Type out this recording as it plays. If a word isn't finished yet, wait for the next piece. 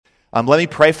Let me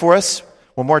pray for us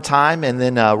one more time, and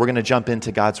then we're going to jump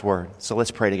into God's Word. So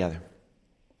let's pray together.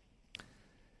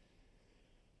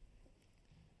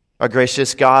 Our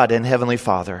gracious God and Heavenly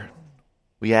Father,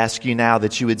 we ask you now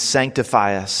that you would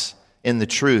sanctify us in the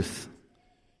truth.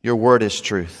 Your Word is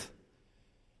truth.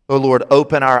 O Lord,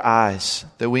 open our eyes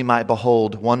that we might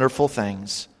behold wonderful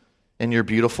things in your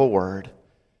beautiful Word.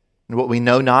 And what we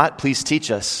know not, please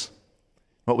teach us.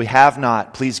 What we have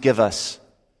not, please give us.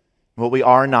 What we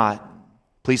are not,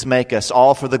 please make us,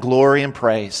 all for the glory and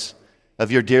praise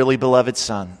of your dearly beloved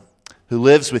Son, who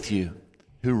lives with you,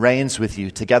 who reigns with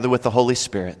you, together with the Holy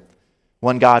Spirit,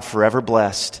 one God forever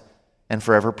blessed and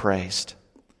forever praised.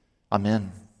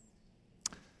 Amen.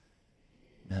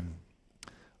 Amen.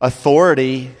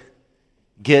 Authority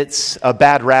gets a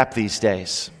bad rap these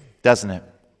days, doesn't it?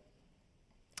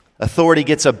 Authority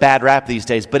gets a bad rap these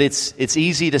days, but it's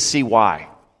easy to see why.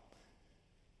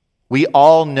 We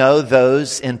all know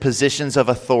those in positions of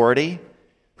authority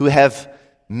who have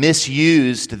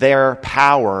misused their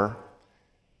power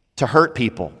to hurt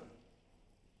people.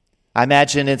 I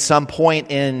imagine at some point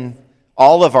in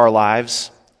all of our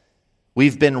lives,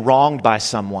 we've been wronged by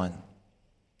someone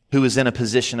who is in a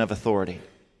position of authority.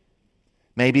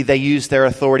 Maybe they use their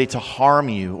authority to harm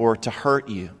you or to hurt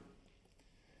you.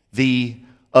 The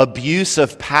abuse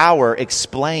of power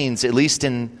explains, at least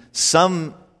in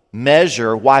some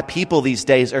measure, why people these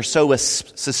days are so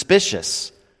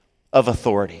suspicious of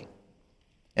authority.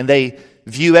 And they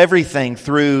view everything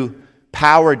through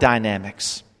power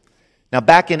dynamics. Now,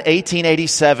 back in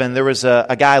 1887, there was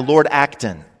a guy, Lord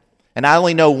Acton. And I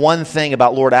only know one thing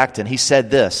about Lord Acton. He said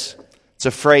this. It's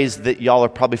a phrase that y'all are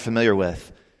probably familiar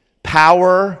with.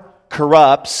 Power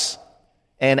corrupts,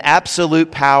 and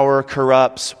absolute power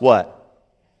corrupts what?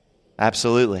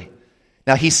 Absolutely.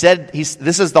 Now, he said,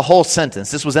 this is the whole sentence.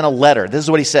 This was in a letter. This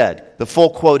is what he said. The full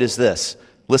quote is this.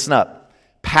 Listen up.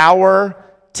 Power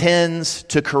tends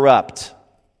to corrupt,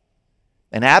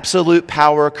 and absolute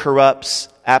power corrupts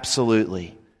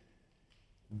absolutely.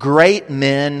 Great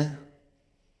men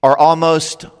are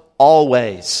almost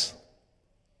always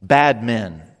bad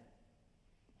men.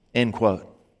 End quote.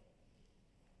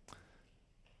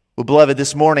 Well, beloved,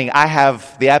 this morning I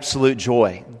have the absolute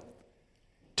joy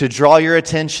to draw your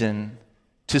attention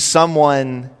to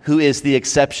someone who is the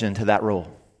exception to that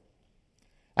rule.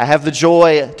 I have the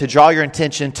joy to draw your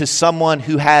attention to someone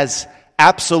who has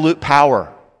absolute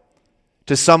power,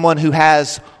 to someone who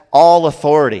has all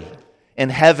authority in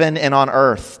heaven and on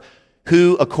earth,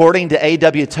 who, according to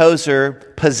A.W.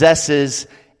 Tozer, possesses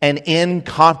an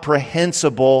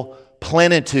incomprehensible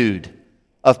plenitude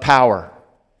of power.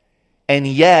 And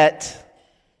yet,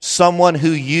 someone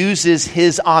who uses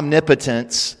his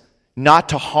omnipotence not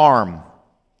to harm,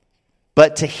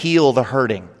 but to heal the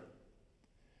hurting.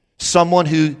 Someone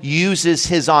who uses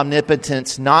his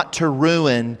omnipotence not to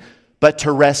ruin, but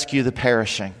to rescue the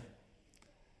perishing.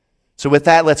 So with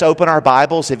that, let's open our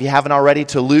Bibles, if you haven't already,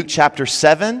 to Luke chapter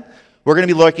 7. We're going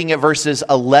to be looking at verses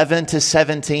 11 to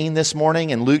 17 this morning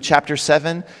in Luke chapter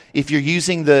 7. If you're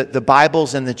using the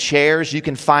Bibles and the chairs, you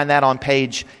can find that on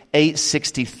page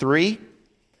 863.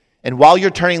 And while you're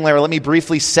turning there, let me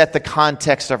briefly set the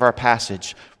context of our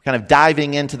passage. We're kind of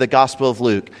diving into the Gospel of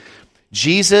Luke.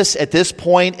 Jesus, at this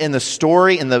point in the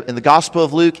story, in the Gospel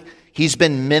of Luke, he's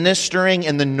been ministering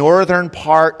in the northern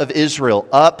part of Israel,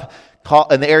 up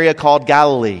in the area called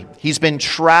Galilee. He's been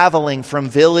traveling from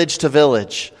village to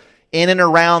village, in and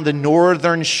around the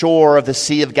northern shore of the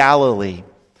Sea of Galilee.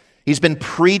 He's been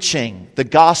preaching the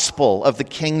gospel of the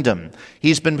kingdom.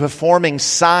 He's been performing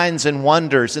signs and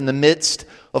wonders in the midst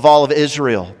of all of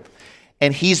Israel.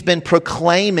 And he's been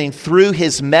proclaiming through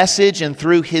his message and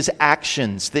through his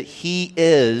actions that he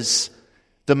is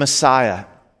the Messiah,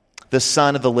 the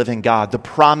Son of the living God, the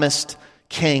promised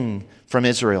King from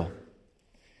Israel.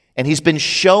 And he's been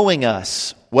showing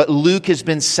us what Luke has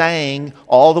been saying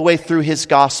all the way through his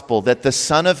gospel, that the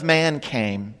Son of Man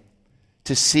came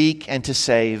to seek and to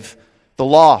save the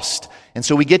lost. And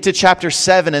so we get to chapter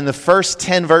 7. In the first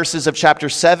 10 verses of chapter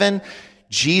 7,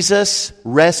 Jesus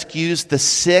rescues the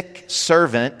sick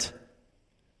servant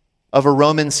of a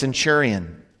Roman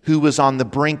centurion who was on the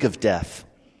brink of death.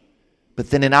 But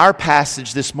then in our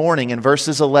passage this morning, in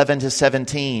verses 11 to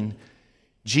 17,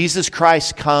 Jesus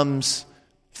Christ comes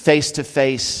face to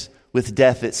face with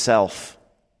death itself.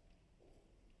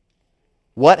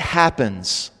 What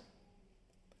happens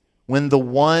when the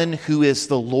one who is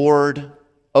the Lord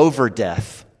over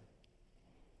death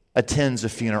attends a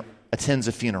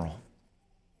funeral?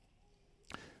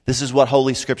 This is what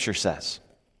Holy Scripture says,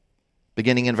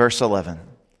 beginning in verse 11.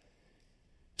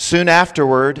 Soon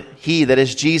afterward, he, that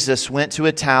is Jesus, went to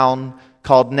a town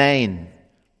called Nain,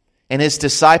 and his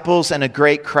disciples and a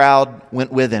great crowd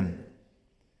went with him.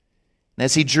 And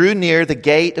as he drew near the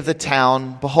gate of the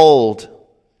town, behold,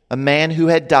 a man who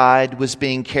had died was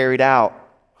being carried out,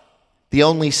 the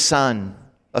only son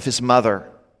of his mother,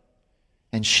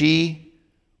 and she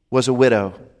was a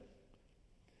widow.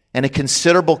 And a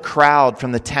considerable crowd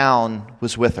from the town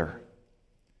was with her.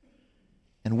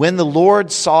 And when the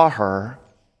Lord saw her,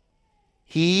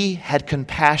 he had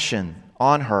compassion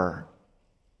on her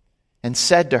and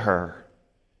said to her,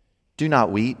 "Do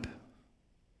not weep."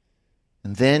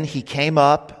 And then he came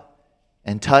up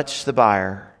and touched the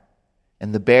bier,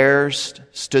 and the bearers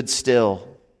stood still.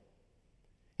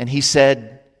 And he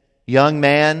said, "Young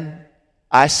man,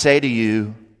 I say to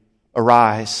you,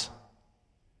 arise."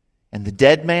 And the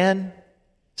dead man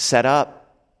sat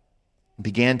up and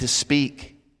began to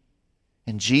speak,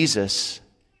 and Jesus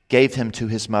gave him to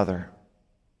his mother.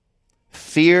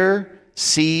 Fear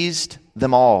seized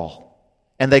them all,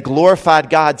 and they glorified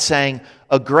God, saying,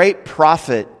 "A great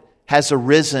prophet has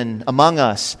arisen among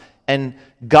us, and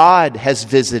God has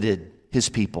visited his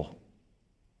people."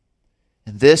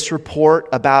 And this report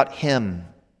about him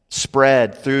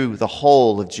spread through the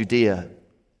whole of Judea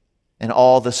and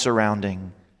all the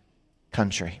surrounding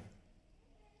country.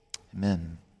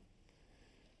 Amen.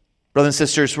 Brothers and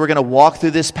sisters, we're going to walk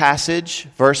through this passage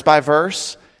verse by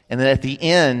verse, and then at the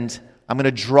end, I'm going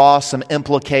to draw some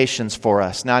implications for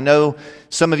us. Now, I know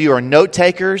some of you are note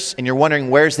takers, and you're wondering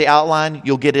where's the outline.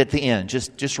 You'll get it at the end.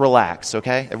 Just relax,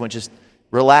 okay? Everyone just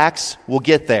relax. We'll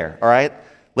get there, all right?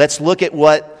 Let's look at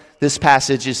what this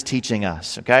passage is teaching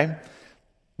us, okay?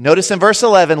 Notice in verse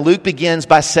 11, Luke begins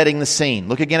by setting the scene.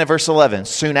 Look again at verse 11.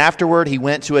 Soon afterward, he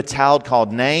went to a town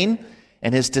called Nain,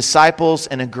 and his disciples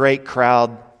and a great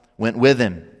crowd went with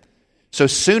him. So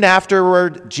soon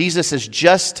afterward, Jesus has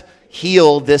just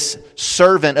healed this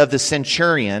servant of the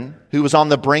centurion who was on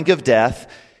the brink of death,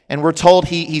 and we're told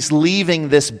he's leaving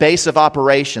this base of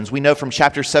operations. We know from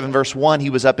chapter 7, verse 1,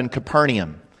 he was up in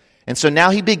Capernaum. And so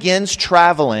now he begins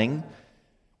traveling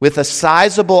with a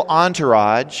sizable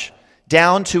entourage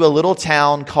down to a little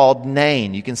town called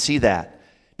Nain. You can see that.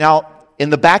 Now, in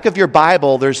the back of your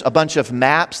Bible, there's a bunch of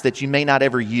maps that you may not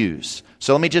ever use.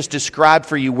 So let me just describe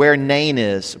for you where Nain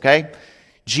is, okay?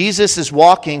 Jesus is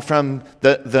walking from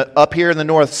the up here in the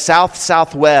north,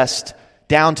 southwest,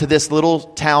 down to this little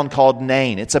town called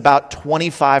Nain. It's about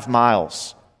 25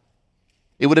 miles.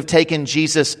 It would have taken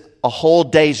Jesus a whole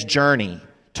day's journey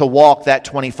to walk that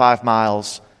 25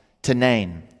 miles to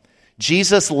Nain.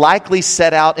 Jesus likely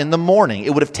set out in the morning.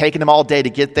 It would have taken him all day to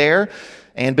get there.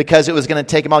 And because it was going to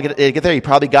take him all day to get there, he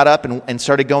probably got up and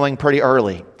started going pretty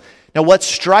early. Now, what's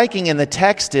striking in the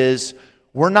text is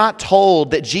we're not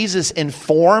told that Jesus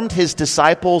informed his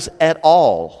disciples at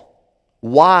all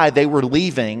why they were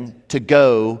leaving to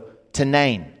go to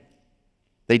Nain.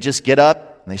 They just get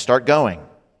up and they start going.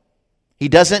 He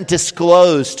doesn't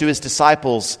disclose to his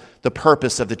disciples the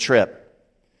purpose of the trip.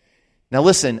 Now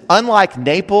listen, unlike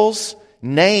Naples,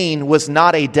 Nain was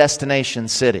not a destination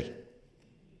city.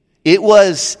 It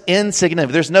was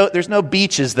insignificant. There's no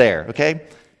beaches there, okay?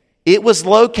 It was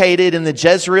located in the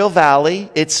Jezreel Valley.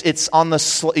 It's on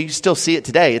the you still see it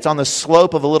today. It's on the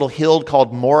slope of a little hill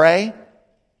called Moreh.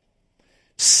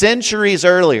 Centuries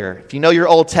earlier, if you know your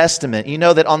Old Testament, you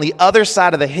know that on the other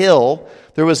side of the hill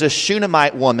there was a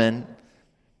Shunammite woman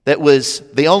that was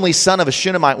the only son of a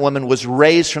Shunammite woman, was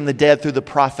raised from the dead through the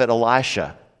prophet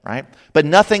Elisha, right? But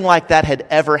nothing like that had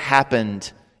ever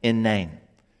happened in Nain.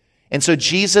 And so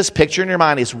Jesus, picture in your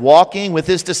mind, is walking with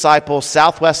his disciples,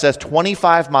 southwest, says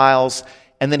 25 miles,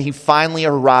 and then he finally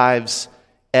arrives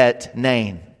at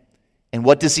Nain. And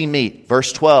what does he meet?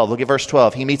 Verse 12, look at verse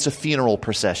 12. He meets a funeral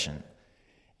procession.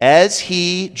 As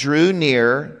he drew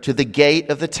near to the gate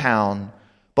of the town,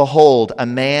 behold, a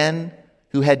man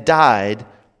who had died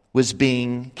was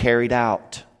being carried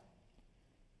out.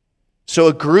 So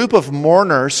a group of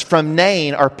mourners from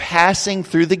Nain are passing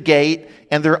through the gate,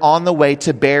 and they're on the way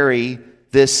to bury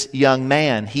this young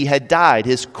man. He had died.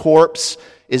 His corpse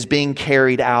is being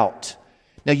carried out.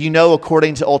 Now, you know,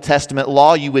 according to Old Testament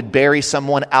law, you would bury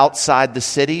someone outside the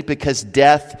city because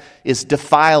death is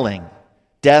defiling.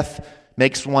 Death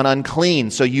makes one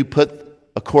unclean, so you put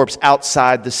a corpse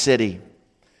outside the city.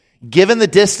 Given the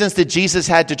distance that Jesus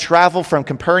had to travel from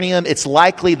Capernaum, it's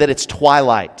likely that it's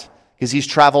twilight because he's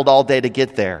traveled all day to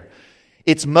get there.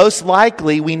 It's most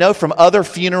likely, we know from other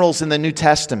funerals in the New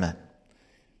Testament,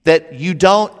 that you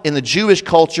don't, in the Jewish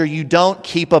culture, you don't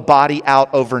keep a body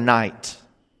out overnight.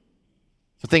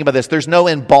 So think about this. There's no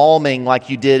embalming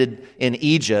like you did in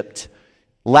Egypt.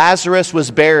 Lazarus was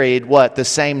buried, the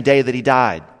same day that he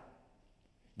died.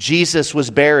 Jesus was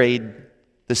buried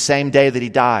the same day that he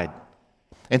died.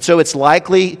 And so it's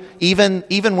likely, even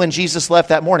when Jesus left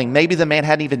that morning, maybe the man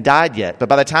hadn't even died yet. But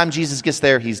by the time Jesus gets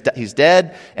there, he's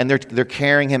dead, and they're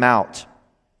carrying him out.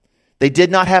 They did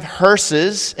not have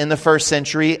hearses in the first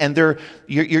century, and if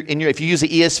you use the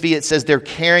ESV, it says they're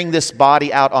carrying this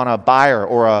body out on a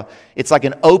bier, it's like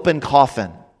an open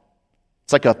coffin.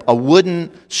 It's like a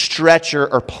wooden stretcher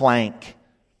or plank.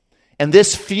 And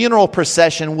this funeral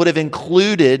procession would have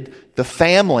included the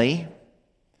family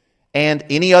and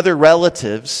any other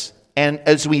relatives, and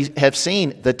as we have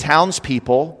seen, the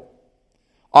townspeople.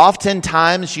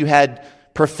 Oftentimes you had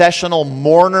professional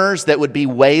mourners that would be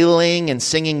wailing and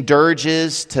singing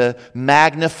dirges to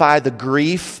magnify the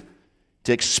grief,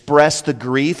 to express the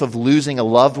grief of losing a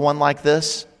loved one like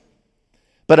this.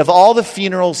 But of all the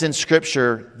funerals in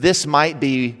Scripture, this might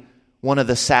be one of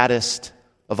the saddest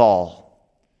of all.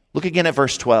 Look again at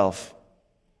verse 12.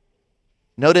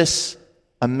 Notice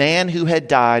a man who had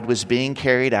died was being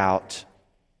carried out.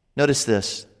 Notice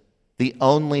this, the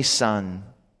only son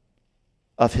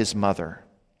of his mother.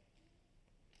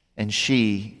 And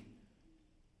she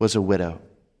was a widow.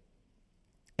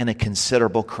 And a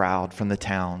considerable crowd from the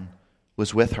town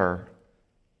was with her.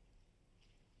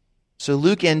 So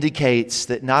Luke indicates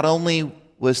that not only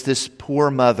was this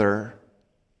poor mother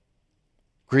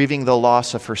grieving the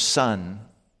loss of her son,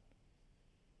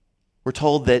 we're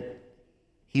told that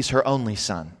he's her only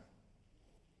son.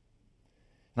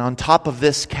 And on top of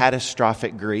this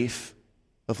catastrophic grief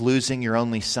of losing your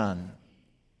only son,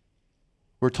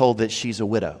 we're told that she's a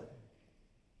widow.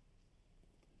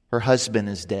 Her husband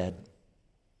is dead.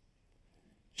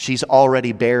 She's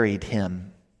already buried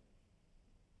him.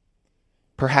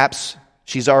 Perhaps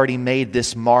she's already made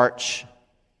this march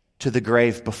to the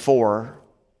grave before,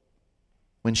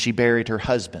 when she buried her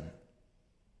husband.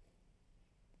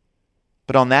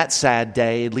 But on that sad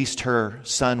day, at least her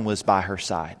son was by her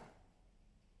side.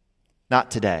 Not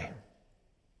today.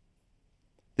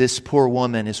 This poor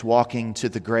woman is walking to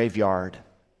the graveyard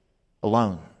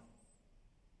alone.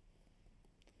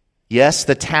 Yes,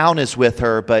 the town is with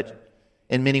her, but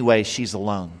in many ways she's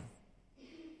alone.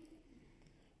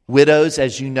 Widows,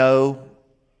 as you know,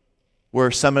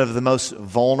 were some of the most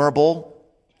vulnerable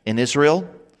in Israel.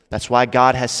 That's why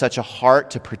God has such a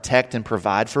heart to protect and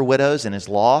provide for widows in His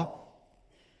law.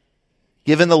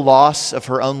 Given the loss of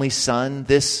her only son,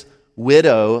 this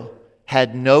widow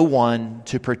had no one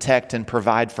to protect and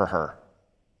provide for her.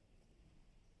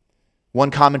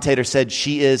 One commentator said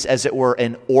she is, as it were,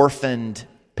 an orphaned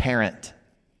parent.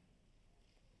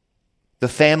 The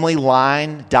family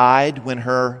line died when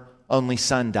her only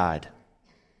son died.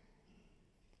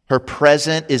 Her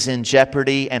present is in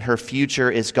jeopardy and her future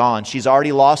is gone. She's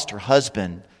already lost her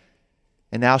husband,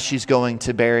 and now she's going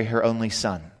to bury her only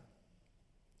son.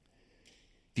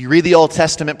 If you read the Old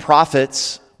Testament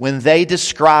prophets, when they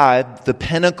describe the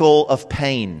pinnacle of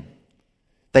pain,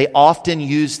 they often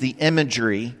use the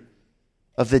imagery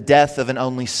of the death of an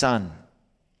only son.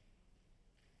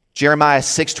 Jeremiah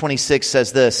 6:26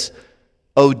 says this,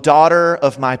 "O daughter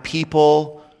of my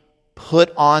people,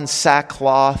 put on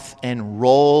sackcloth and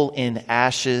roll in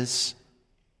ashes.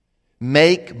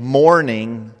 Make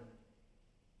mourning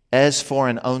as for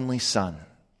an only son.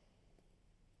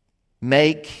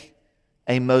 Make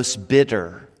a most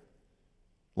bitter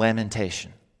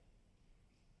lamentation."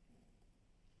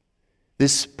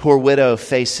 This poor widow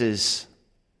faces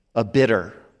a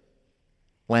bitter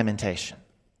lamentation.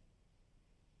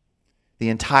 The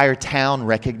entire town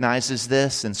recognizes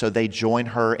this, and so they join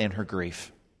her in her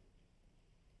grief.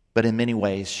 But in many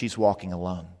ways, she's walking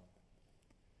alone.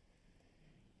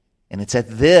 And it's at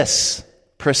this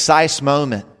precise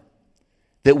moment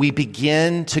that we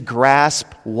begin to grasp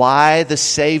why the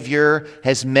Savior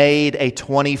has made a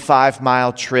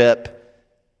 25-mile trip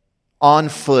on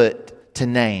foot to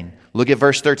Nain. Look at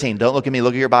verse 13. Don't look at me,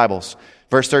 look at your Bibles.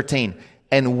 Verse 13.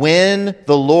 "And when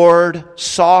the Lord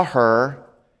saw her,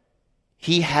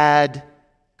 He had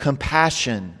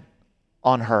compassion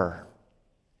on her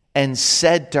and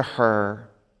said to her,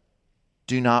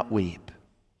 'Do not weep.'"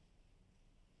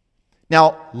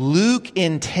 Now, Luke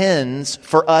intends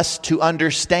for us to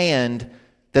understand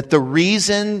that the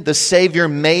reason the Savior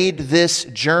made this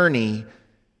journey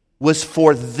was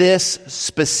for this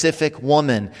specific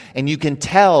woman. And you can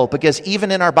tell because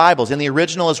even in our Bibles, in the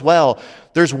original as well,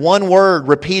 there's one word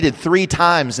repeated 3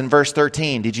 times in verse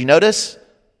 13. Did you notice?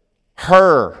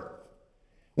 Her.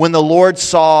 When the Lord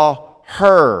saw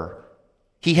her,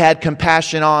 He had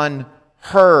compassion on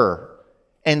her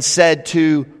and said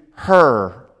to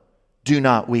her, "Do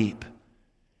not weep."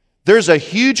 There's a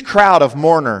huge crowd of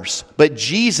mourners, but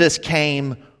Jesus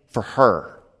came for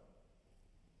her.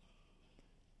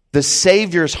 The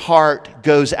Savior's heart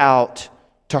goes out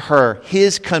to her.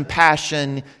 His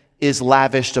compassion is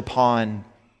lavished upon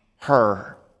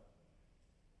her.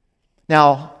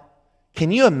 Now,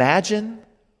 can you imagine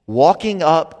walking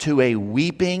up to a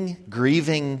weeping,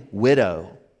 grieving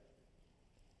widow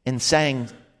and saying,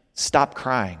 "Stop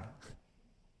crying"?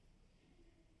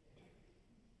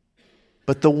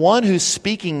 But the one who's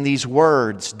speaking these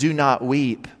words, "Do not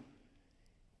weep,"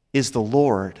 is the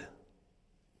Lord.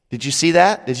 Did you see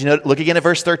that? Did you know? Look again at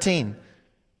verse 13.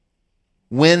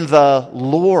 When the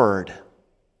Lord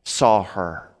saw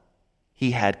her,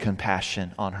 he had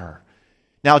compassion on her.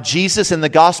 Now, Jesus in the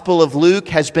Gospel of Luke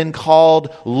has been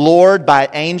called Lord by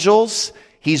angels.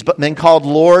 He's been called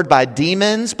Lord by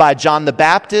demons, by John the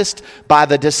Baptist, by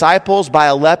the disciples, by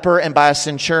a leper, and by a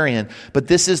centurion. But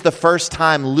this is the first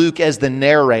time Luke, as the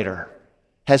narrator,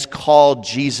 has called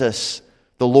Jesus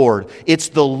the Lord. It's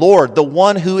the Lord, the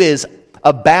one who is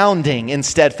abounding in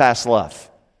steadfast love,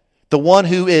 the one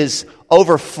who is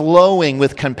overflowing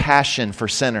with compassion for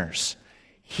sinners.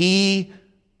 He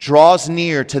draws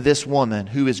near to this woman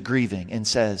who is grieving and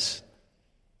says,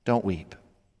 "Don't weep.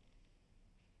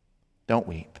 Don't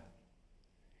weep."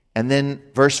 And then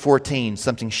verse 14,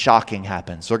 something shocking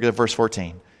happens. Look at verse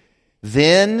 14.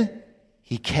 Then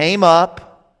he came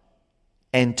up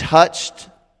and touched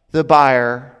the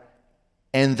bier,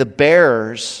 and the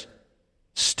bearers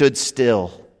stood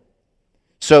still.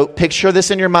 So picture this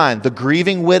in your mind. The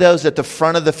grieving widow's at the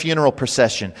front of the funeral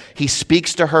procession. He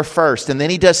speaks to her first, and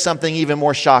then he does something even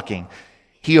more shocking.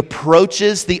 He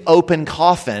approaches the open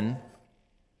coffin,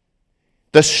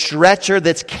 the stretcher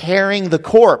that's carrying the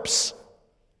corpse,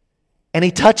 and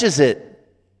he touches it.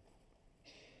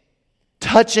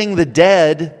 Touching the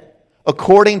dead,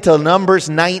 according to Numbers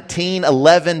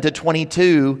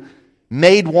 19:11-22,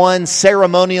 made one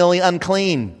ceremonially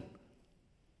unclean.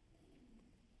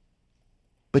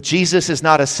 But Jesus is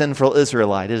not a sinful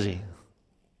Israelite, is he?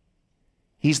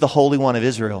 He's the Holy One of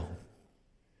Israel.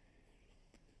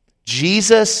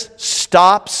 Jesus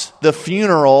stops the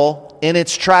funeral in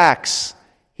its tracks.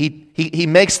 He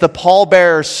makes the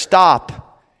pallbearers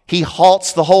stop. He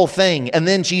halts the whole thing. And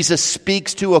then Jesus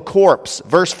speaks to a corpse.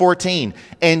 Verse 14.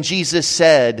 And Jesus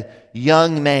said,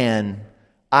 "Young man,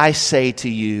 I say to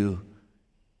you,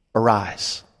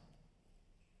 arise.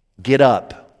 Get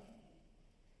up."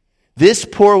 This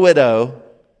poor widow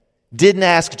didn't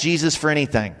ask Jesus for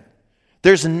anything.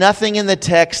 There's nothing in the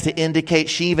text to indicate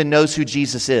she even knows who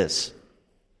Jesus is.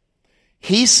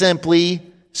 He simply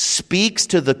speaks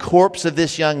to the corpse of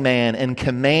this young man and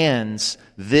commands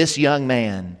this young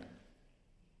man,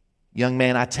 "Young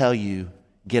man, I tell you,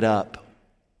 get up."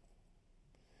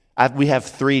 We have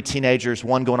 3 teenagers,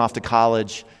 one going off to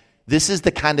college. This is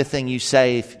the kind of thing you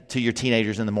say to your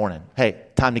teenagers in the morning. "Hey,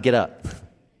 time to get up.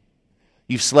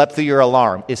 You've slept through your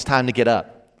alarm. It's time to get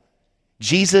up."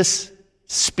 Jesus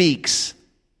speaks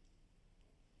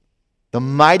the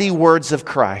mighty words of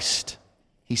Christ.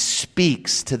 He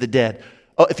speaks to the dead.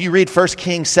 Oh, if you read 1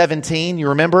 Kings 17, you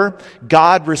remember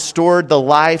God restored the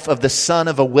life of the son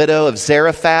of a widow of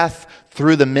Zarephath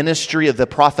through the ministry of the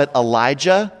prophet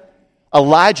Elijah.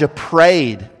 Elijah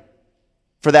prayed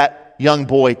for that young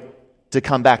boy to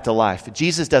come back to life.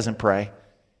 Jesus doesn't pray.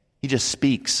 He just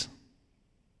speaks.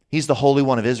 He's the Holy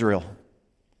One of Israel.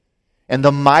 And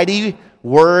the mighty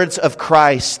words of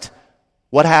Christ,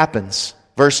 what happens?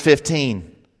 Verse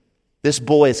 15. This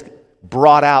boy is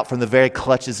brought out from the very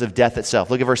clutches of death itself.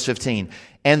 Look at verse 15.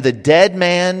 And the dead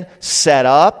man sat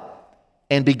up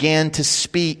and began to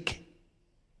speak,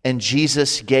 and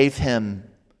Jesus gave him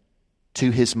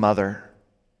to his mother.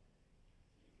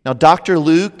 Now, Dr.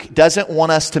 Luke doesn't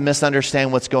want us to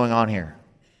misunderstand what's going on here.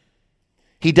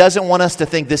 He doesn't want us to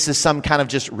think this is some kind of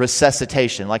just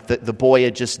resuscitation, like the boy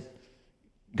had just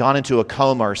gone into a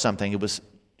coma or something. It was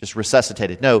just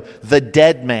resuscitated. No, the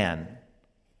dead man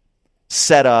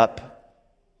set up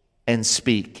and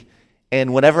speak.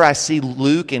 And whenever I see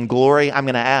Luke in glory, I'm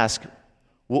going to ask,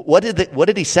 what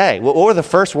did he say? What were the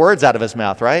first words out of his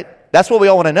mouth, right? That's what we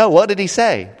all want to know. What did he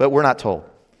say? But we're not told.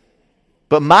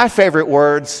 But my favorite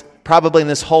words, probably in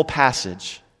this whole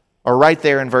passage, are right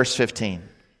there in verse 15.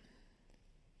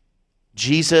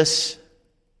 Jesus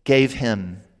gave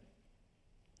him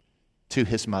to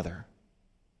his mother.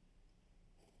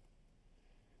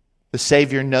 The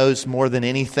Savior knows more than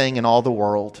anything in all the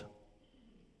world.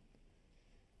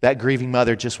 That grieving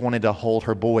mother just wanted to hold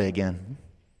her boy again.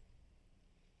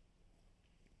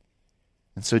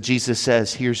 And so Jesus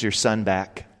says, "Here's your son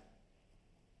back.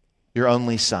 Your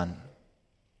only son.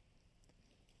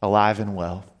 Alive and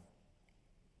well."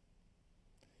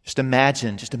 Just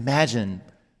imagine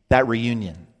that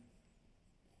reunion.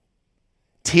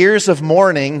 Tears of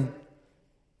mourning,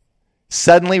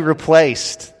 suddenly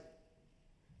replaced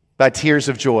by tears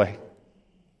of joy.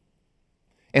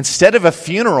 Instead of a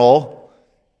funeral,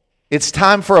 it's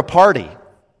time for a party.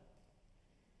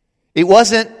 It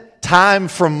wasn't time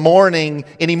for mourning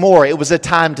anymore. It was a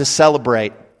time to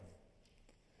celebrate.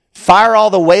 Fire all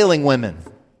the wailing women.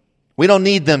 We don't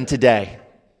need them today.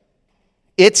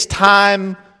 It's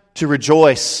time to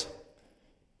rejoice.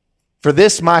 For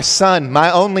this my son,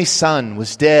 my only son,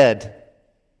 was dead,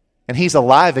 and he's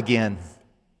alive again.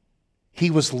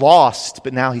 He was lost,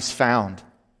 but now he's found.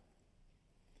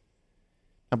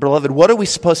 Now, beloved, what are we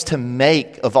supposed to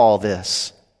make of all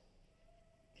this?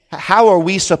 How are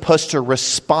we supposed to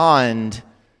respond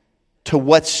to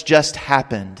what's just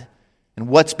happened and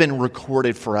what's been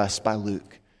recorded for us by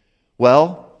Luke?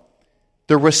 Well,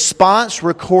 the response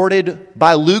recorded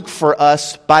by Luke for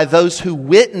us by those who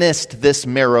witnessed this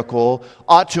miracle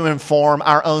ought to inform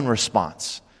our own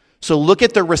response. So look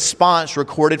at the response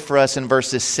recorded for us in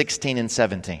verses 16 and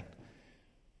 17.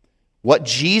 What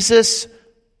Jesus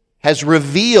has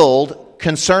revealed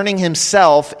concerning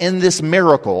himself in this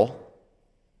miracle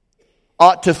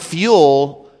ought to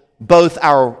fuel both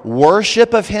our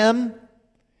worship of him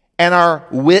and our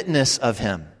witness of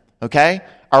him. Okay?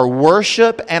 Our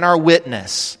worship and our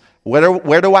witness.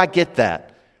 Where do I get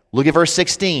that? Look at verse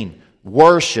 16.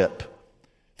 Worship.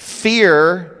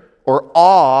 Fear or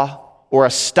awe or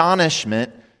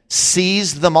astonishment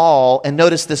seized them all. And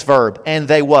notice this verb. And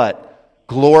they what?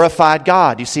 Glorified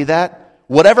God. You see that?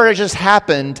 Whatever had just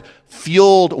happened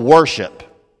fueled worship.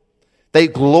 They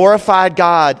glorified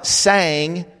God,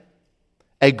 saying,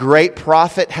 a great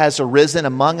prophet has arisen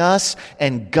among us,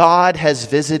 and God has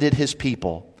visited his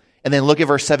people. And then look at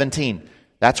verse 17.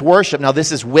 That's worship. Now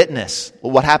this is witness.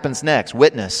 Well, what happens next?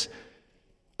 Witness.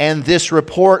 And this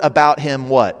report about him,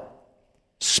 what?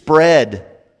 Spread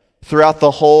throughout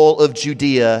the whole of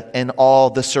Judea and all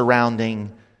the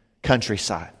surrounding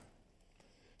countryside.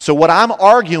 So what I'm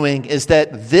arguing is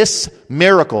that this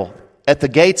miracle at the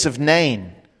gates of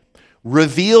Nain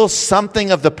reveals something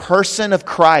of the person of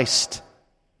Christ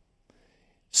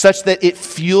such that it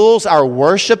fuels our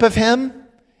worship of him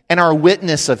and our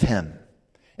witness of him.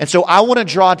 And so I want to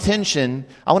draw attention,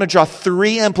 I want to draw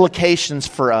three implications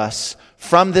for us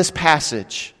from this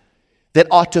passage that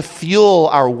ought to fuel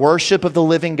our worship of the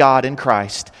living God in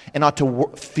Christ and ought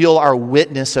to fuel our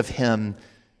witness of him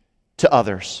to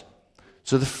others.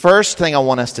 So the first thing I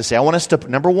want us to say, I want us to,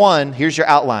 number one, here's your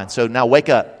outline. So now wake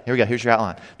up. Here we go. Here's your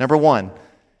outline. Number one,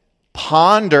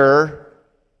 ponder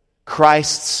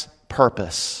Christ's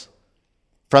purpose.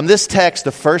 From this text,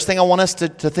 the first thing I want us to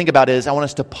think about is I want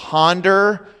us to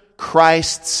ponder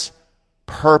Christ's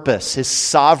purpose, his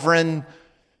sovereign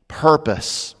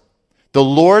purpose. The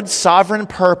Lord's sovereign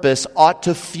purpose ought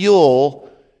to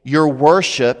fuel your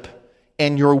worship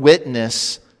and your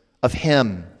witness of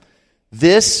him.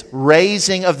 This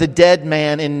raising of the dead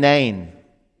man in Nain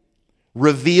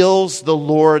reveals the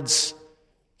Lord's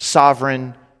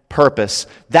sovereign purpose.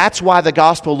 That's why the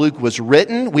Gospel of Luke was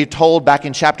written. We're told back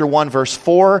in chapter 1, verse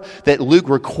 4, that Luke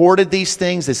recorded these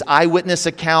things, these eyewitness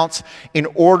accounts, in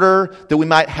order that we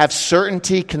might have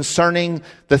certainty concerning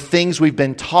the things we've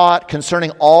been taught,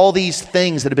 concerning all these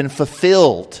things that have been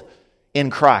fulfilled in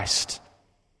Christ.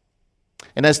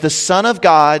 And as the Son of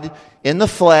God in the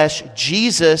flesh,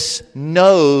 Jesus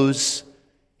knows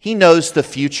the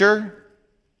future.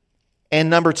 And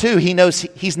number two, he knows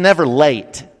he's never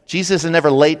late. Jesus is never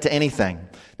late to anything.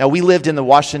 Now, we lived in the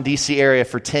Washington, D.C. area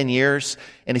for 10 years.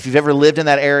 And if you've ever lived in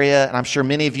that area, and I'm sure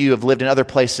many of you have lived in other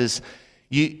places,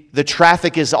 the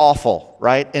traffic is awful,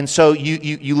 right? And so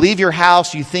you leave your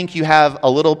house, you think you have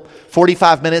a little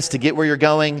 45 minutes to get where you're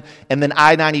going, and then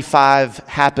I-95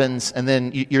 happens, and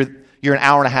then you're an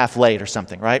hour and a half late or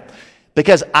something, right?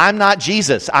 Because I'm not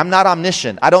Jesus. I'm not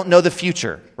omniscient. I don't know the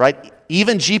future, right?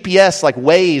 Even GPS like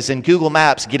Waze and Google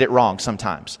Maps get it wrong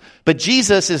sometimes. But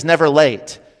Jesus is never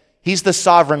late. He's the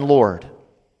sovereign Lord.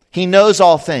 He knows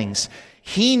all things.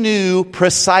 He knew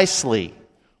precisely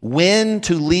when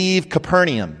to leave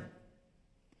Capernaum,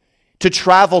 to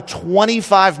travel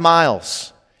 25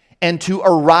 miles, and to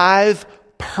arrive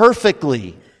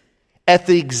perfectly at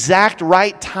the exact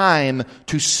right time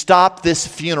to stop this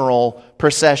funeral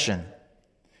procession.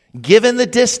 Given the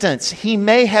distance, he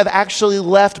may have actually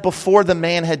left before the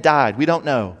man had died. We don't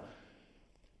know.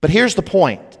 But here's the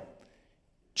point.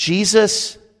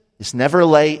 Jesus is never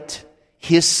late.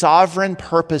 His sovereign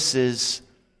purposes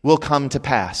will come to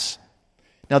pass.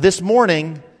 Now this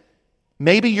morning,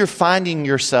 maybe you're finding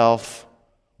yourself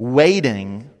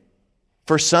waiting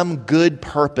for some good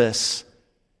purpose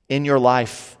in your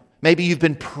life. Maybe you've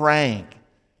been praying.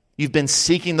 You've been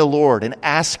seeking the Lord and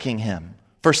asking him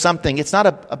for something. It's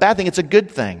not a bad thing, it's a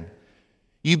good thing.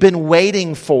 You've been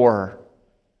waiting for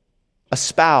a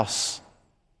spouse.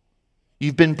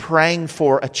 You've been praying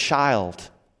for a child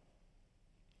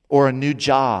or a new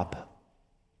job.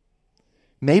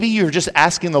 Maybe you're just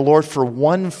asking the Lord for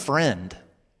one friend,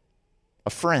 a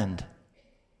friend.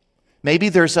 Maybe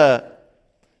there's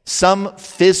some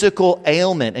physical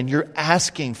ailment and you're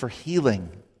asking for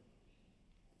healing.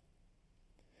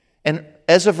 And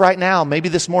as of right now, maybe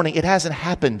this morning, it hasn't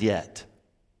happened yet.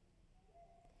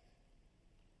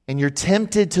 And you're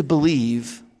tempted to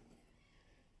believe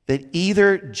that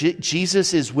either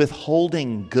Jesus is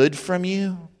withholding good from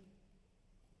you,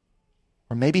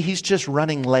 or maybe he's just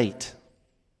running late.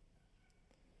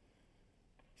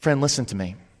 Friend, listen to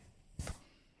me.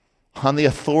 On the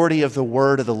authority of the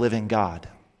word of the living God,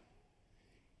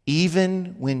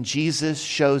 even when Jesus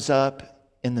shows up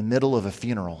in the middle of a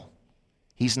funeral,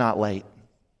 he's not late.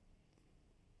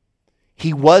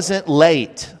 He wasn't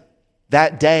late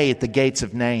that day at the gates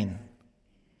of Nain.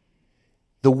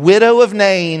 The widow of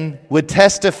Nain would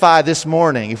testify this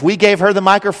morning. If we gave her the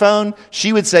microphone,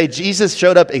 she would say Jesus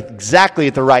showed up exactly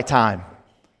at the right time.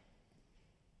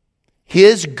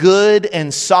 His good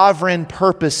and sovereign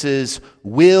purposes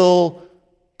will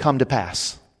come to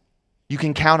pass. You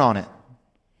can count on it.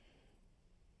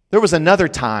 There was another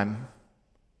time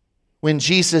when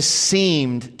Jesus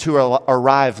seemed to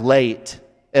arrive late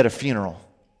at a funeral.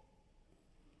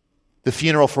 The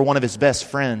funeral for one of his best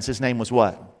friends. His name was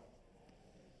what?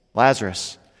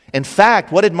 Lazarus. In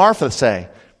fact, what did Martha say?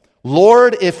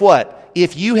 Lord, if what?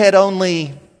 If you had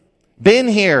only been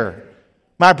here,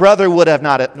 my brother would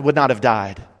not have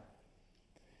died.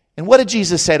 And what did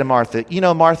Jesus say to Martha? You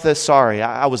know, Martha, sorry,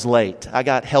 I was late. I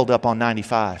got held up on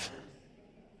 95.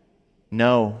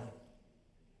 No.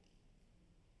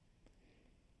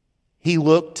 He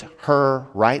looked her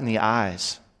right in the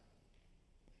eyes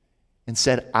and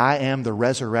said, I am the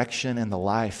resurrection and the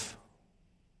life.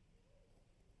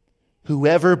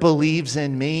 Whoever believes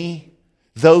in me,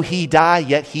 though he die,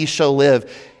 yet he shall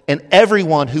live. And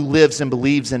everyone who lives and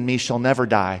believes in me shall never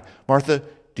die. Martha,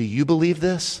 do you believe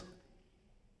this?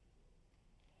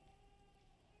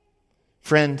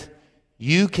 Friend,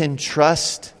 you can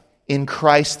trust in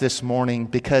Christ this morning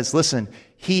because, listen,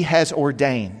 he has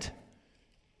ordained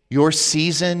your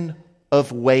season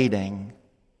of waiting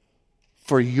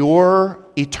for your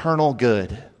eternal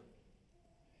good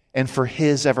and for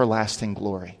his everlasting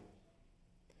glory.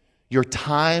 Your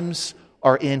times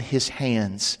are in his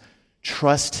hands.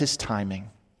 Trust his timing.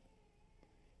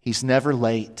 He's never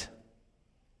late.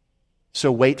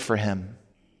 So wait for him.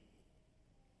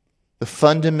 The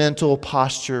fundamental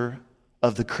posture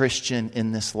of the Christian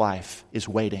in this life is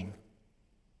waiting.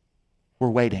 We're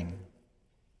waiting.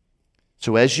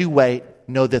 So as you wait,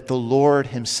 know that the Lord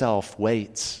himself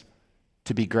waits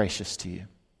to be gracious to you.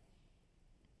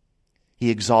 He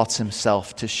exalts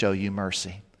himself to show you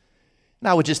mercy. And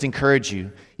I would just encourage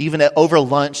you, even over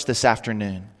lunch this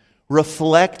afternoon,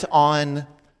 reflect on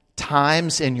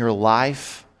times in your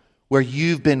life where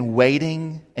you've been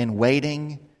waiting,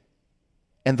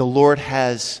 and the Lord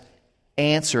has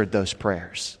answered those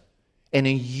prayers. And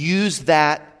use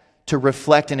that to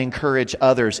reflect and encourage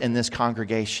others in this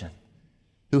congregation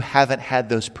who haven't had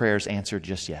those prayers answered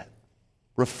just yet.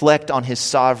 Reflect on his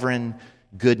sovereign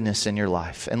goodness in your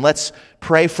life. And let's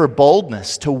pray for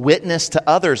boldness to witness to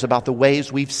others about the ways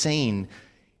we've seen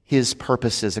his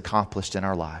purposes accomplished in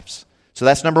our lives. So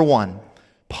that's number one.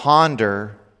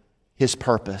 Ponder his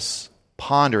purpose.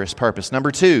 Ponder his purpose.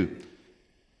 Number two,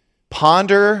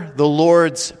 ponder the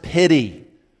Lord's pity.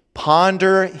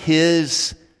 Ponder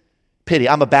his pity.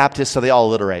 I'm a Baptist, so they all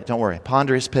alliterate. Don't worry.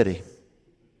 Ponder his pity.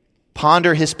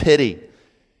 Ponder his pity.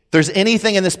 If there's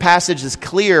anything in this passage that's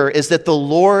clear, is that the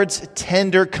Lord's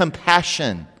tender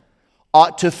compassion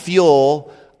ought to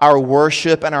fuel our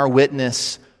worship and our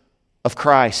witness of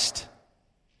Christ.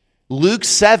 Luke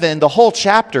 7, the whole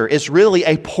chapter, is really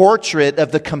a portrait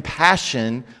of the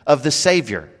compassion of the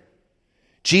Savior.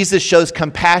 Jesus shows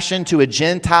compassion to a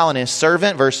Gentile and his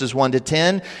servant, verses 1 to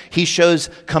 10. He shows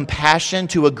compassion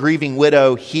to a grieving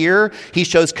widow here. He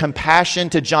shows compassion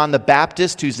to John the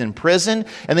Baptist, who's in prison.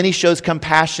 And then he shows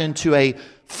compassion to a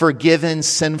forgiven,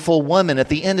 sinful woman at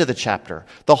the end of the chapter.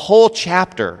 The whole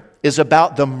chapter is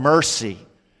about the mercy,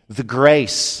 the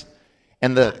grace,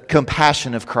 and the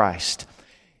compassion of Christ.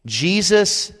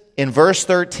 Jesus, in verse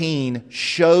 13,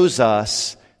 shows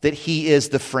us that he is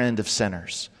the friend of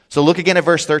sinners. So look again at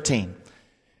verse 13.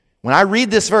 When I read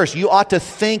this verse, you ought to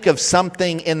think of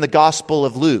something in the Gospel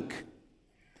of Luke.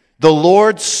 The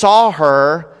Lord saw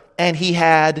her and he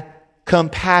had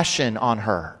compassion on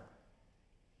her.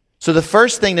 So the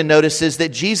first thing to notice is that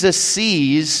Jesus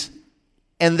sees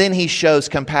and then he shows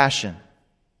compassion.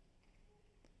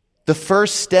 The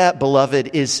first step,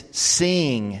 beloved, is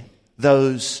seeing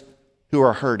those who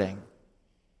are hurting.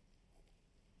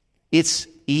 It's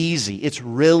easy, it's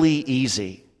really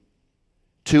easy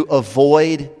to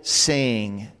avoid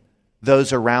seeing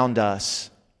those around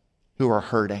us who are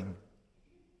hurting,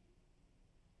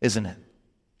 isn't it?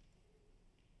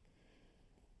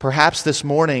 Perhaps this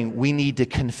morning we need to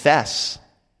confess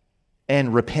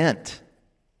and repent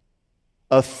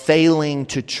of failing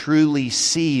to truly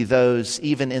see those,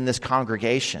 even in this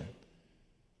congregation,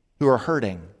 who are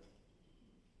hurting.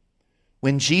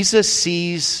 When Jesus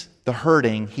sees the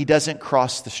hurting, he doesn't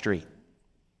cross the street.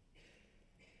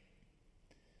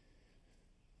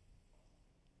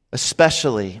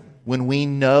 Especially when we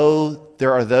know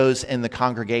there are those in the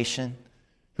congregation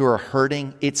who are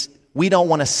hurting, we don't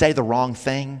want to say the wrong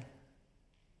thing.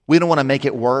 We don't want to make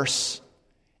it worse.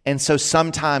 And so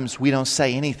sometimes we don't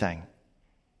say anything.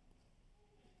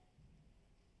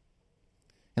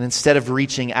 And instead of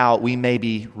reaching out, we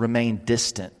maybe remain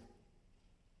distant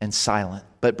and silent.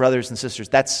 But brothers and sisters,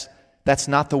 that's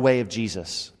not the way of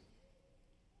Jesus.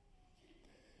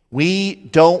 We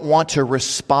don't want to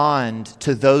respond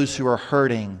to those who are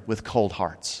hurting with cold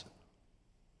hearts.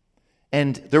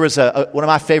 And there was one of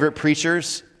my favorite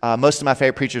preachers. Most of my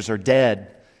favorite preachers are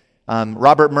dead.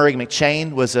 Robert Murray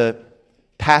McCheyne was a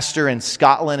pastor in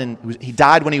Scotland, and he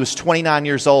died when he was 29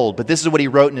 years old. But this is what he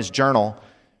wrote in his journal.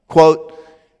 Quote,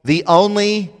 "The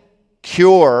only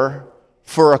cure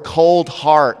for a cold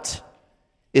heart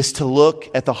is to look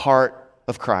at the heart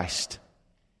of Christ."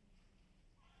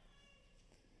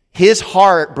 His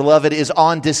heart, beloved, is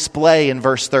on display in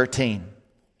verse 13.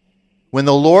 When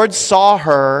the Lord saw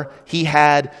her, he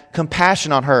had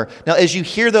compassion on her. Now, as you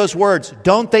hear those words,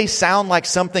 don't they sound like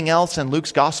something else in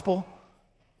Luke's gospel?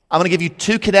 I'm going to give you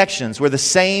two connections where the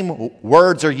same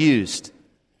words are used.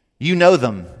 You know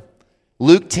them.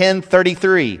 Luke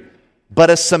 10:33, "But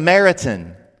a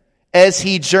Samaritan, as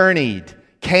he journeyed,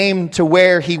 came to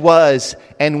where he was,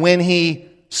 and when he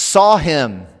saw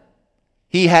him,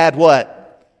 he had" what?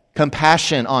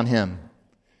 Compassion on him.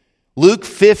 Luke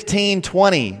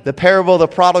 15:20, the parable of the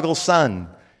prodigal son.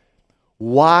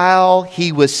 "While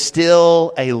he was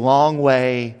still a long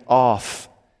way off,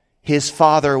 his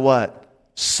father" what?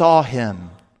 "Saw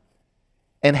him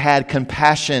and had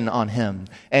compassion on him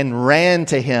and ran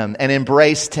to him and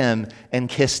embraced him and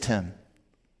kissed him."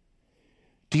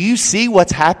 Do you see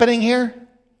what's happening here?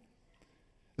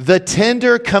 The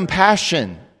tender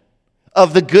compassion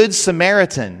of the Good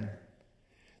Samaritan,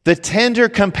 the tender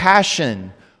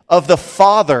compassion of the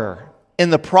father in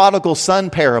the prodigal son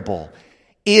parable,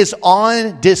 is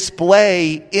on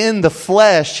display in the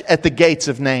flesh at the gates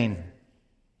of Nain.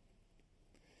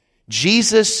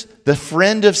 Jesus, the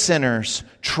friend of sinners,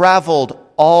 traveled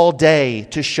all day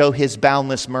to show his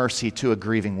boundless mercy to a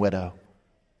grieving widow.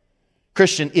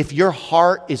 Christian, if your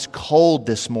heart is cold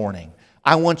this morning,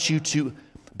 I want you to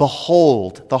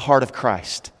behold the heart of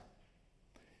Christ.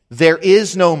 There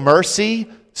is no mercy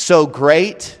so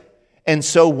great and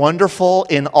so wonderful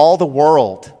in all the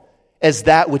world as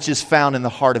that which is found in the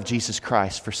heart of Jesus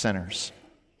Christ for sinners.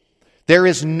 There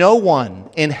is no one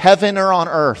in heaven or on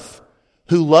earth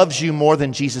who loves you more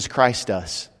than Jesus Christ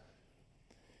does.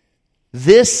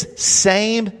 This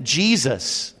same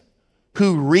Jesus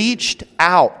who reached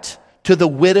out to the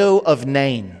widow of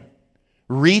Nain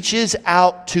reaches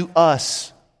out to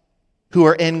us who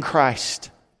are in Christ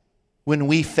when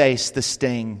we face the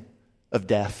sting of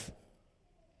death.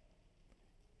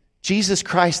 Jesus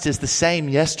Christ is the same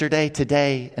yesterday,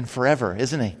 today, and forever,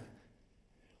 isn't he?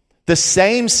 The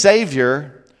same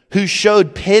Savior who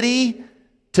showed pity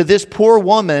to this poor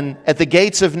woman at the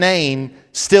gates of Nain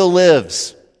still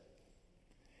lives.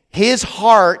 His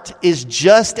heart is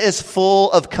just as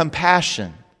full of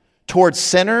compassion towards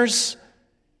sinners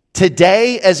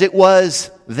today as it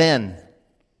was then.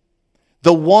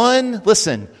 The one,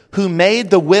 listen, who made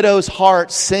the widow's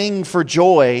heart sing for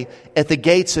joy at the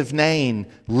gates of Nain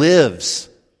lives.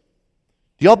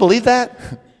 Do y'all believe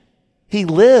that? He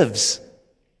lives.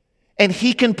 And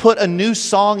he can put a new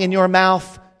song in your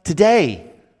mouth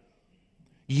today.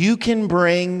 You can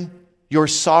bring your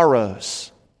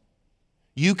sorrows.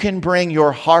 You can bring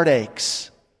your heartaches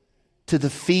to the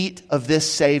feet of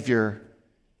this Savior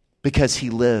because he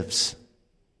lives.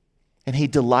 And he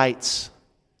delights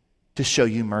to show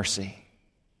you mercy.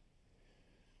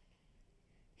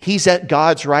 He's at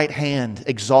God's right hand,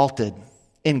 exalted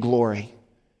in glory.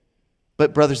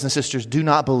 But brothers and sisters, do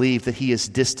not believe that he is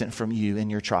distant from you in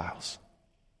your trials.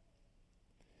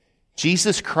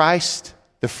 Jesus Christ,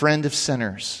 the friend of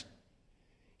sinners,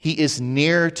 He is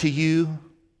nearer to you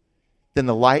than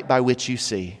the light by which you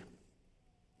see.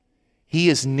 He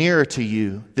is nearer to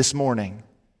you this morning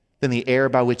than the air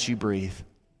by which you breathe.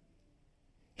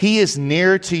 He is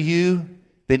nearer to you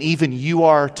than even you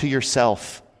are to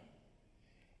yourself.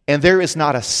 And there is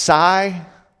not a sigh,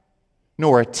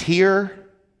 nor a tear,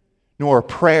 nor a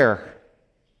prayer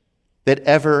that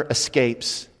ever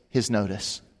escapes His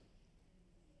notice.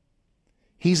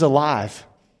 He's alive.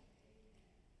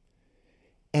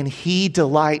 And He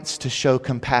delights to show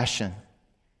compassion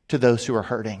to those who are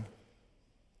hurting.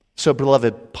 So,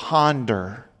 beloved,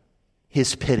 ponder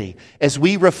His pity. As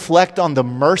we reflect on the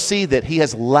mercy that He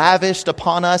has lavished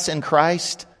upon us in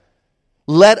Christ,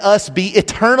 let us be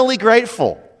eternally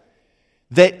grateful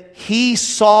that He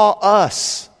saw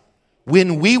us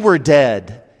when we were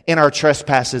dead in our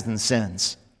trespasses and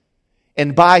sins.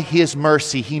 And by His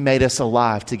mercy, He made us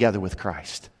alive together with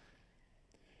Christ.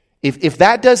 If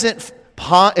that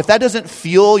doesn't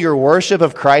fuel your worship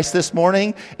of Christ this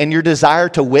morning and your desire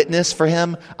to witness for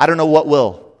Him, I don't know what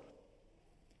will.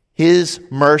 His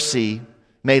mercy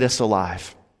made us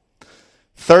alive.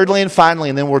 Thirdly and finally,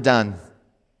 and then we're done.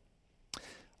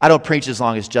 I don't preach as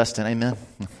long as Justin, amen?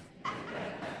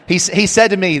 He said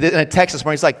to me in a text this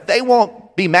morning, he's like, they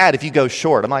won't be mad if you go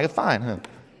short. I'm like, fine.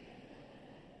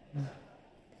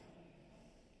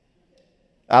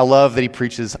 I love that he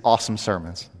preaches awesome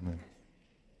sermons.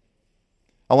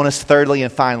 I want us thirdly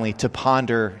and finally to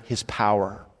ponder His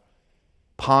power.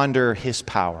 Ponder His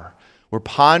power. We're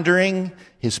pondering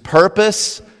His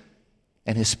purpose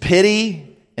and His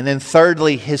pity, and then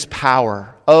thirdly, His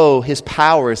power. Oh, His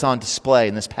power is on display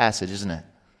in this passage, isn't it?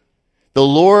 The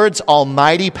Lord's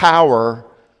almighty power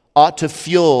ought to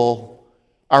fuel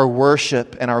our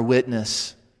worship and our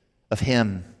witness of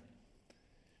Him.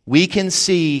 We can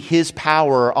see His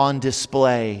power on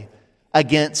display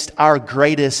against our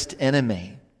greatest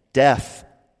enemy, death.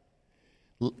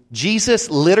 Jesus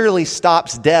literally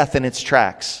stops death in its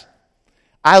tracks.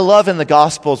 I love in the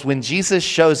Gospels when Jesus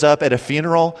shows up at a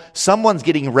funeral, someone's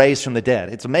getting raised from the dead.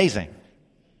 It's amazing.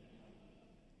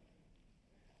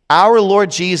 Our Lord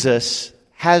Jesus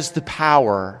has the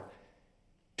power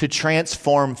to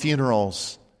transform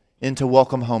funerals into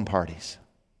welcome home parties.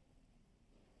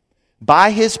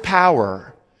 By His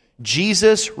power,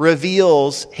 Jesus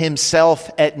reveals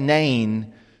Himself at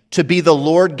Nain to be the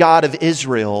Lord God of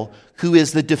Israel, who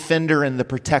is the defender and the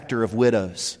protector of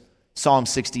widows. Psalm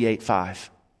 68:5.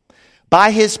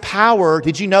 By His power,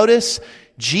 did you notice?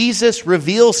 Jesus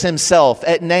reveals Himself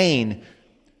at Nain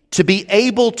to be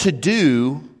able to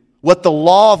do what the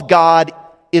law of God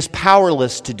is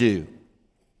powerless to do.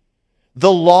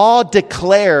 The law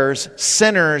declares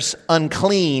sinners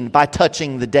unclean by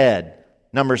touching the dead.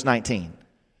 Numbers 19.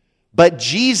 But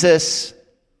Jesus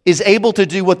is able to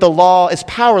do what the law is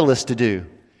powerless to do.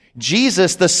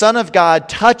 Jesus, the Son of God,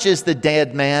 touches the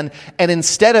dead man, and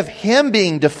instead of him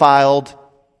being defiled,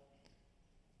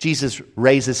 Jesus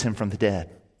raises him from the dead.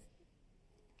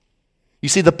 You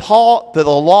see, the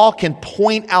law can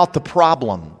point out the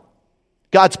problem.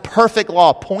 God's perfect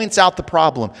law points out the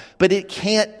problem, but it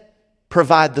can't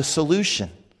provide the solution.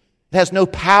 It has no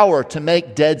power to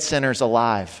make dead sinners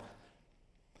alive.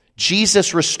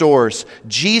 Jesus restores.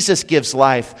 Jesus gives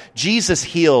life. Jesus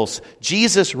heals.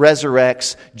 Jesus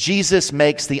resurrects. Jesus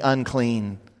makes the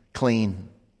unclean clean.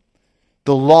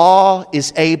 The law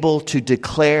is able to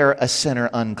declare a sinner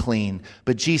unclean,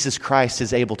 but Jesus Christ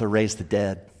is able to raise the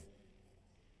dead.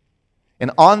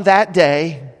 And on that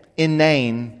day in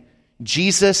Nain,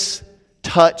 Jesus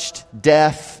touched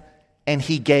death and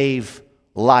He gave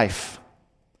life.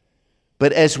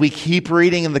 But as we keep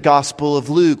reading in the Gospel of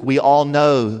Luke, we all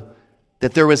know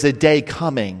that there was a day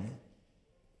coming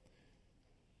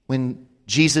when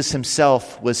Jesus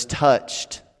Himself was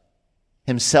touched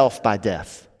Himself by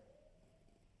death.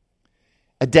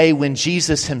 A day when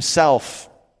Jesus Himself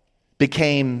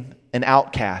became an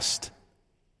outcast.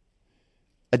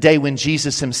 A day when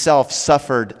Jesus Himself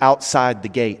suffered outside the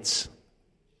gates,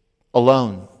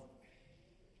 alone.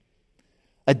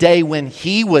 A day when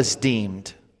He was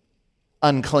deemed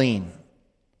unclean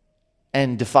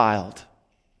and defiled.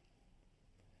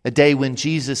 A day when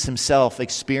Jesus Himself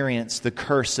experienced the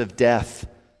curse of death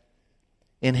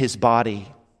in His body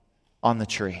on the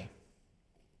tree.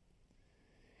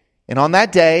 And on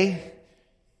that day,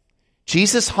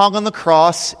 Jesus hung on the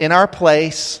cross in our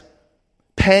place,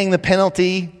 paying the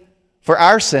penalty for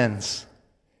our sins.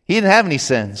 He didn't have any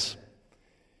sins.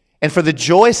 And for the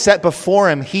joy set before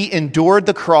Him, He endured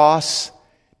the cross,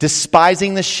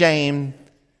 despising the shame.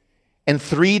 And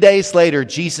 3 days later,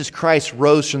 Jesus Christ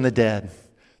rose from the dead.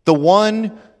 The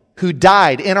one who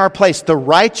died in our place, the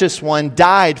righteous one,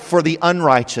 died for the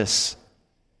unrighteous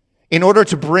in order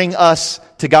to bring us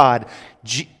to God.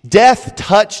 Death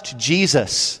touched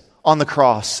Jesus on the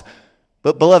cross,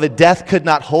 but beloved, death could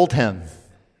not hold him.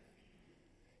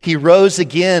 He rose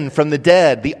again from the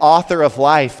dead, the author of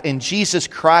life, and Jesus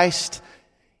Christ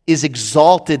is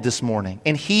exalted this morning,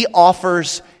 and he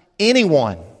offers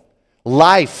anyone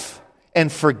life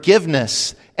and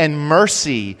forgiveness and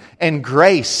mercy and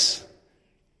grace.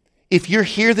 If you're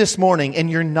here this morning and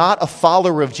you're not a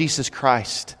follower of Jesus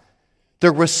Christ,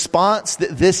 the response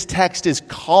that this text is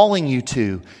calling you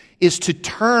to is to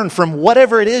turn from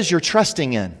whatever it is you're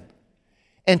trusting in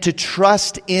and to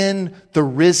trust in the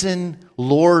risen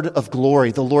Lord of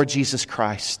glory, the Lord Jesus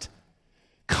Christ.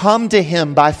 Come to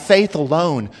him by faith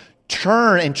alone.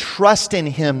 Turn and trust in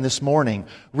him this morning.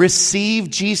 Receive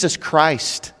Jesus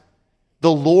Christ,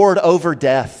 the Lord over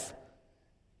death,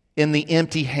 in the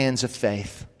empty hands of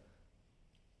faith.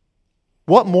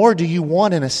 What more do you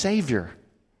want in a Savior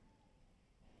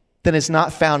than is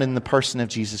not found in the person of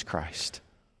Jesus Christ?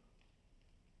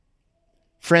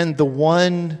 Friend, the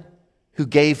one who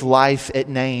gave life at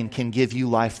Nain can give you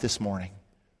life this morning.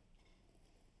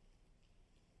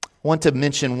 I want to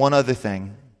mention one other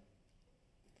thing.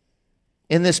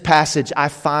 In this passage, I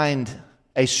find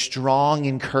a strong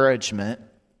encouragement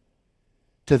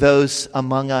to those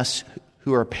among us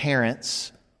who are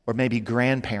parents or maybe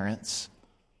grandparents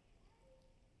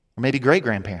or maybe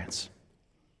great-grandparents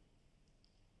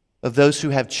of those who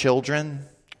have children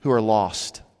who are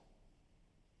lost.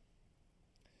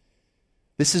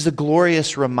 This is a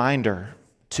glorious reminder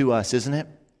to us, isn't it?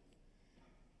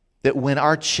 That when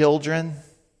our children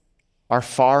are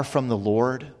far from the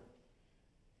Lord,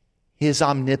 his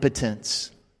omnipotence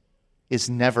is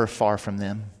never far from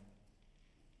them.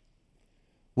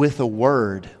 With a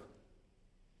word,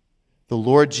 the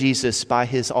Lord Jesus, by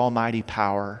his almighty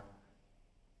power,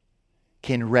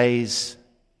 can raise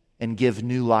and give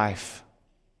new life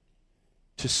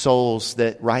to souls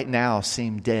that right now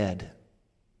seem dead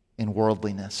in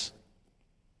worldliness.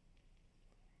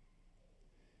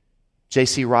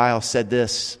 J.C. Ryle said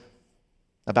this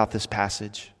about this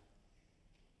passage.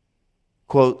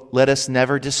 Quote, "Let us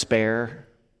never despair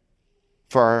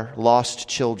for our lost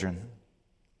children.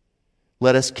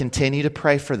 Let us continue to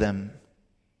pray for them.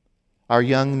 Our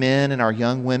young men and our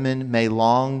young women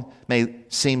may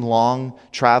seem long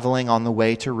traveling on the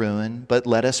way to ruin, but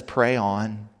let us pray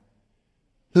on.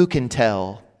 Who can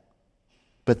tell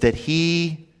but that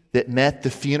he that met the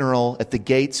funeral at the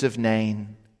gates of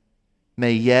Nain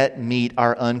may yet meet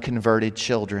our unconverted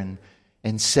children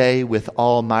and say with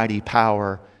almighty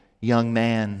power, young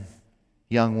man,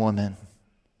 young woman,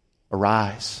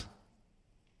 arise.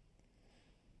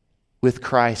 With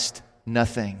Christ,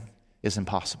 nothing is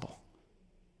impossible."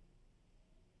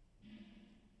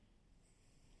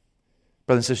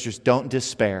 Brothers and sisters, don't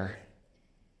despair.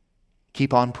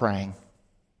 Keep on praying.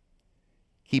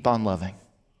 Keep on loving.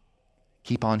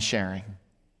 Keep on sharing.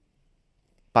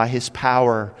 By his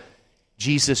power,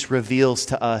 Jesus reveals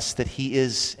to us that he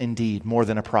is indeed more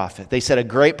than a prophet. They said a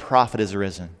great prophet is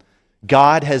arisen.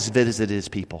 God has visited his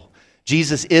people.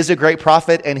 Jesus is a great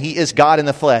prophet and he is God in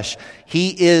the flesh. He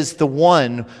is the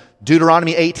one,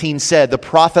 Deuteronomy 18 said, the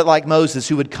prophet like Moses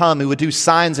who would come, who would do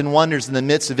signs and wonders in the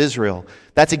midst of Israel.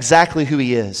 That's exactly who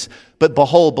he is. But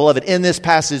behold, beloved, in this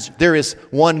passage, there is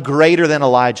one greater than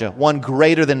Elijah, one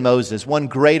greater than Moses, one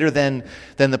greater than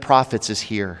the prophets is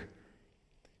here.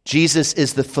 Jesus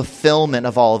is the fulfillment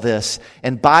of all this.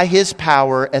 And by his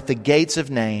power at the gates of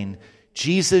Nain,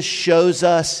 Jesus shows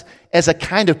us as a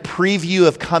kind of preview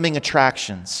of coming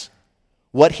attractions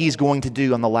what he's going to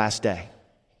do on the last day.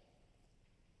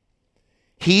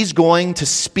 He's going to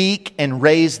speak and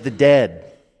raise the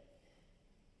dead.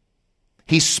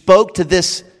 He spoke to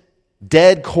this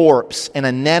dead corpse, and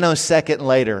a nanosecond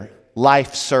later,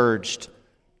 life surged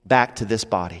back to this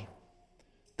body.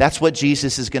 That's what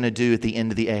Jesus is going to do at the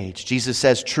end of the age. Jesus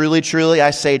says, "Truly, truly,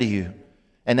 I say to you,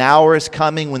 an hour is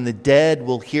coming when the dead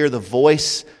will hear the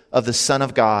voice of the Son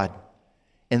of God,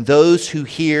 and those who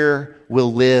hear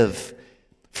will live.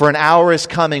 For an hour is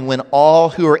coming when all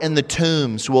who are in the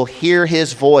tombs will hear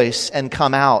his voice and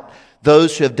come out,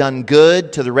 those who have done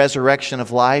good to the resurrection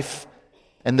of life,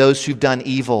 and those who've done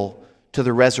evil to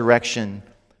the resurrection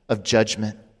of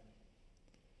judgment."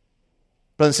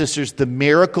 Brothers and sisters, the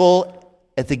miracle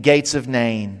at the gates of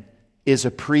Nain is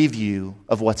a preview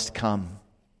of what's to come.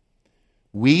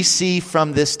 We see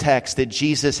from this text that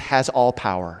Jesus has all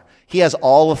power. He has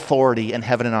all authority in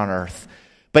heaven and on earth.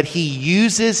 But he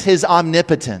uses his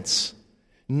omnipotence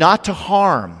not to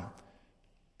harm,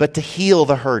 but to heal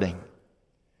the hurting.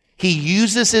 He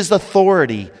uses his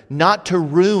authority not to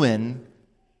ruin,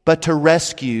 but to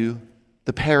rescue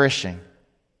the perishing.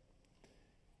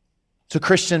 So,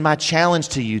 Christian, my challenge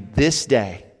to you this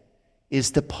day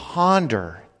is to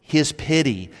ponder his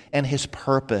pity and his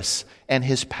purpose and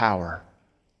his power.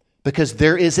 Because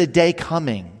there is a day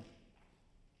coming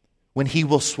when he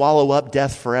will swallow up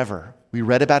death forever. We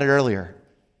read about it earlier.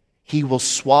 He will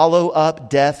swallow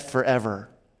up death forever.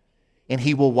 And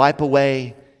he will wipe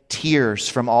away tears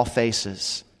from all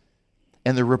faces.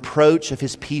 And the reproach of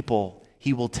his people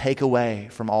he will take away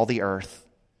from all the earth.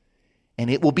 And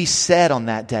it will be said on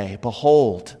that day,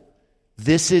 behold,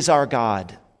 this is our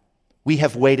God. We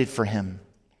have waited for him,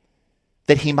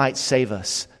 that he might save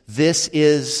us. This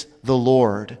is the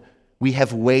Lord. We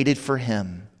have waited for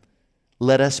him.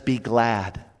 Let us be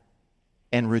glad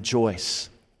and rejoice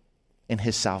in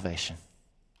his salvation.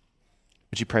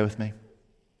 Would you pray with me?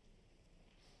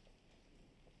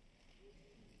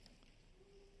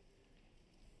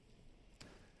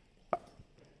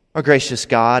 Our gracious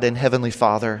God and Heavenly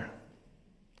Father,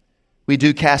 we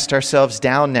do cast ourselves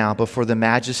down now before the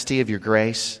majesty of your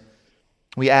grace.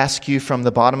 We ask you from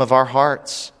the bottom of our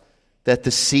hearts that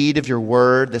the seed of your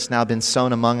word that's now been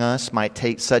sown among us might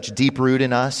take such deep root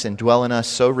in us and dwell in us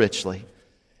so richly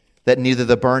that neither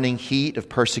the burning heat of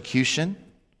persecution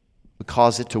would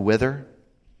cause it to wither,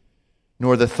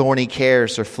 nor the thorny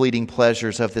cares or fleeting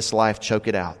pleasures of this life choke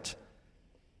it out,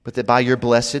 but that by your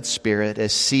blessed Spirit,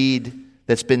 as seed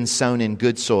that's been sown in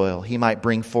good soil, he might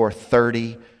bring forth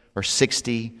 30 or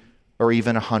 60 or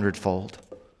even 100-fold,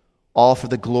 all for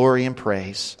the glory and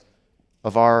praise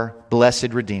of our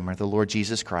blessed Redeemer, the Lord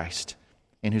Jesus Christ,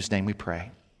 in whose name we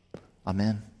pray.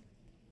 Amen.